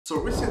So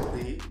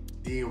recently,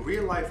 the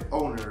real-life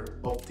owner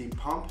of the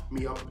Pump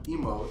Me Up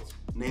emote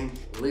named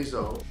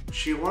Lizzo,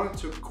 she wanted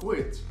to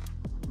quit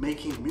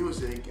making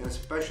music, and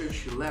especially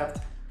she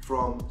left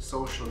from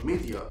social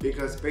media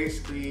because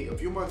basically a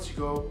few months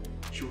ago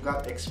she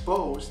got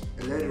exposed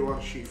and later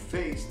on she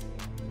faced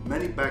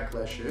many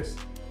backlashes,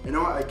 and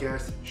now I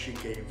guess she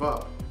gave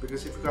up.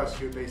 Because if you guys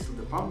hear basically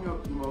the Pump Me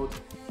Up emote,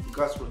 you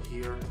guys will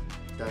hear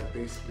that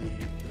basically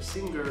the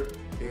singer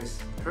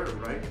is her,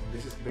 right?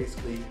 This is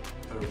basically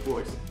her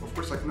voice. Of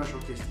course, I cannot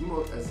showcase the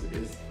emote as it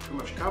is pretty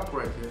much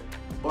copyrighted,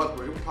 but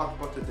we're going to talk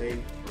about today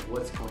of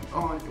what's going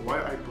on and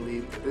why I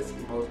believe that this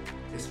emote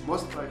is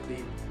most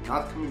likely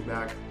not coming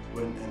back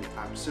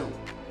anytime soon.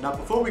 Now,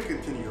 before we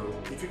continue,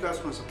 if you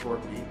guys want to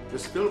support me,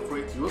 just feel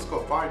free to use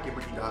code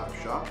Firegamer in the item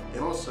shop,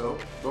 and also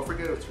don't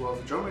forget as well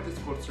to join my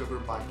Discord server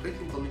by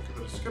clicking the link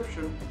in the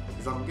description,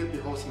 as I'm going to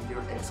be hosting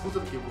there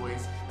exclusive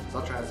giveaways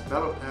such as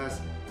Battle Pass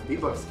and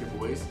V-Bucks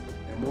giveaways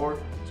and more.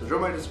 So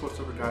join my Discord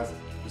server, guys.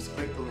 Just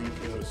click the link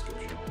in the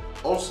description.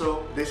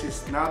 Also, this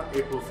is not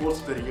April Fool's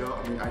video.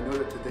 I mean, I know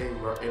that today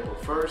we're April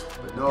 1st,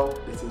 but no,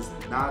 this is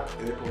not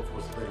an April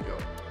Fool's video.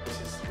 This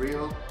is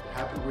real. It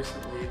happened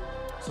recently.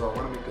 So I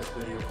want to make this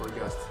video for you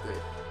guys today.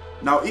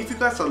 Now, if you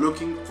guys are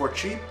looking for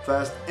cheap,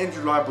 fast, and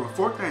reliable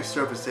Fortnite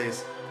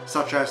services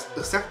such as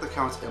exact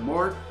accounts and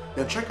more,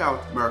 then check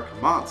out Miracle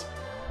Mods.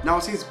 Now,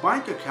 since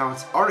buying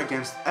accounts are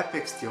against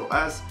Epic Steal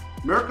As,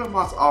 Miracle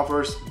Mods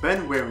offers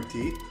ban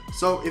warranty,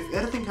 so if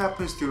anything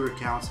happens to your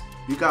accounts,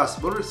 you guys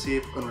will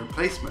receive a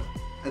replacement.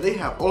 And they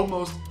have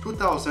almost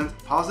 2,000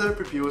 positive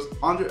reviews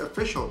on their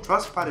official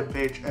Trustpilot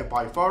page, and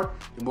by far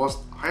the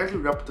most highly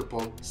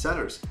reputable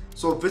sellers.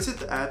 So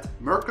visit at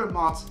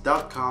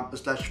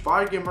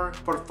miraclemods.com/firegamer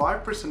for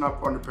 5%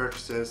 off on your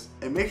purchases,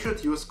 and make sure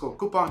to use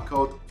coupon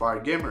code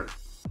Firegamer.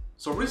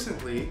 So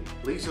recently,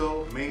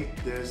 Lizzo made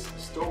this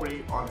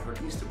story on her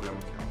Instagram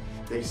account.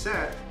 They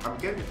said, "I'm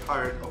getting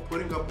tired of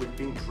putting up with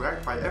being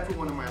dragged by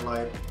everyone in my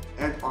life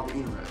and on the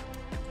internet.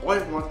 All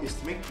I want is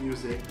to make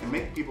music and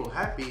make people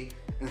happy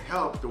and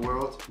help the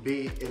world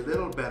be a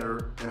little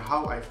better than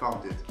how I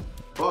found it.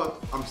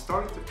 But I'm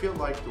starting to feel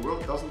like the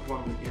world doesn't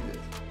want me in it.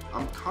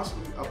 I'm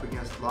constantly up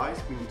against lies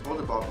being told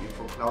about me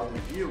for clout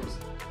and views,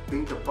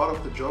 being the butt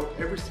of the joke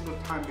every single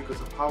time because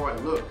of how I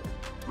look,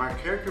 my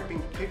character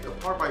being picked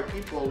apart by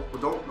people who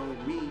don't know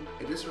me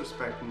and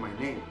disrespecting my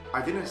name.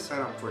 I didn't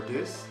sign up for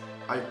this,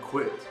 I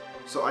quit."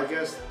 So I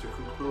guess to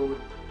conclude,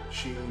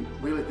 she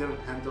really didn't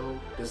handle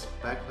this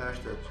backlash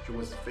that she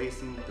was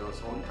facing this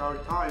whole entire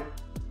time.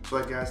 So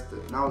I guess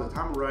that now the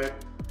time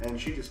arrived and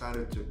she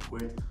decided to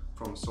quit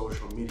from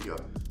social media.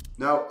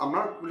 Now, I'm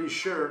not really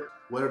sure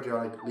whether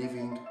they're like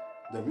leaving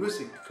the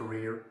music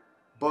career,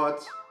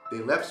 but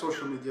they left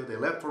social media, they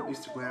left from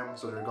Instagram,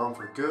 so they're gone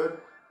for good.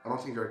 I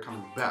don't think they're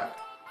coming back.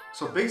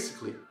 So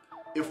basically,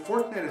 if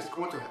Fortnite is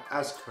going to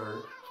ask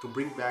her to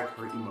bring back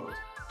her emote,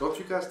 don't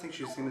you guys think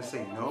she's gonna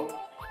say no?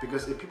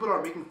 Because if people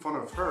are making fun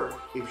of her,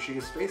 if she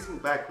is facing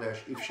backlash,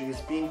 if she is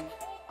being,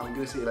 I'm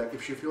gonna say like,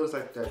 if she feels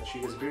like that she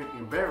is very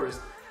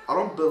embarrassed, I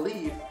don't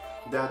believe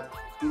that,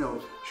 you know,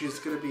 she's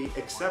gonna be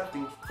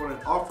accepting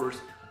Fortnite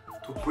offers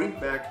to bring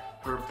back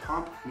her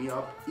Pump Me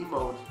Up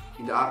emote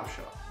in the item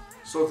shop.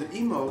 So the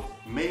emote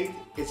made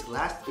its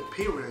last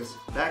appearance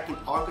back in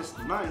August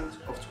 9th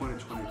of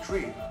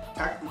 2023,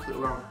 technically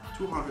around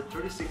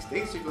 236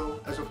 days ago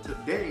as of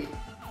today,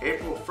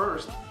 April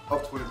 1st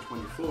of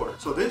 2024.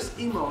 So this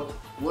emote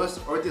was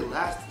already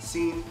last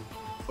seen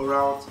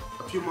around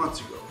a few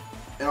months ago.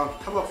 And on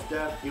top of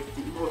that, if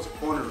the emote's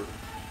owner,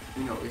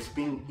 you know, is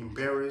being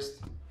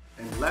embarrassed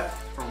and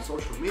left from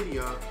social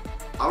media,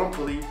 I don't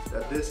believe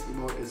that this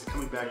emote is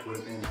coming back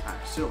with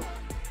anytime soon.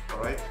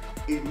 Alright?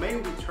 It may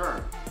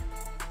return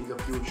in the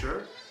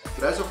future,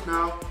 but as of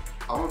now,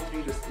 I don't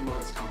think this emote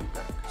is coming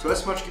back. So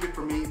that's much keep it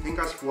for me. Thank you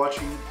guys for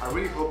watching. I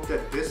really hope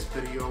that this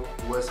video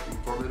was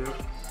informative.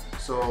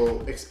 So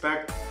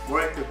expect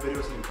more active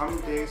videos in the coming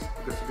days,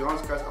 because to be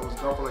honest guys, I was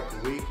gone for like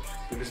a week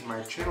because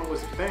my channel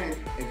was banned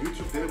and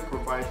YouTube didn't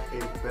provide a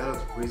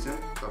valid reason.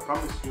 So I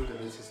promise you that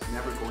this is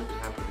never going to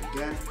happen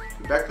again.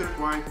 We're back to the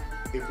grind,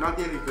 if not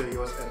daily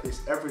videos, at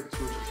least every 2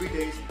 to 3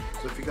 days.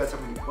 So if you guys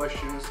have any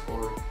questions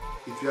or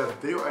if you have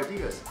video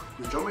ideas,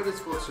 just join my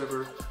Discord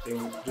server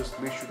and just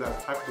make sure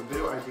that type the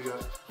video idea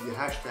in the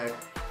hashtag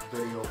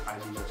video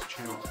ideas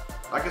channel.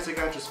 Like I said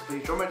guys, just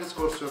please join my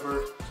Discord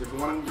server. So if you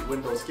want to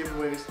win those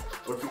giveaways,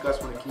 or if you guys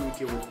want to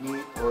communicate with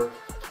me, or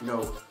you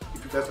know,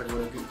 if you guys are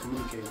going to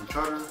communicate with each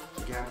other,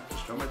 again,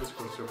 just join my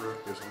Discord server.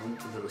 There's a link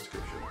in the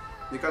description.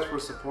 Thank you guys for the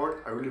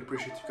support. I really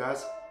appreciate you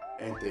guys,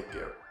 and take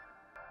care.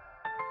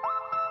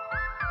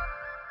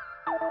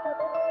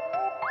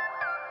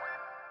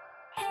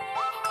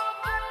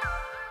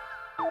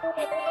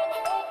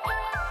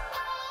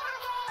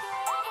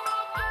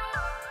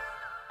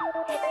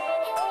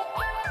 Hey.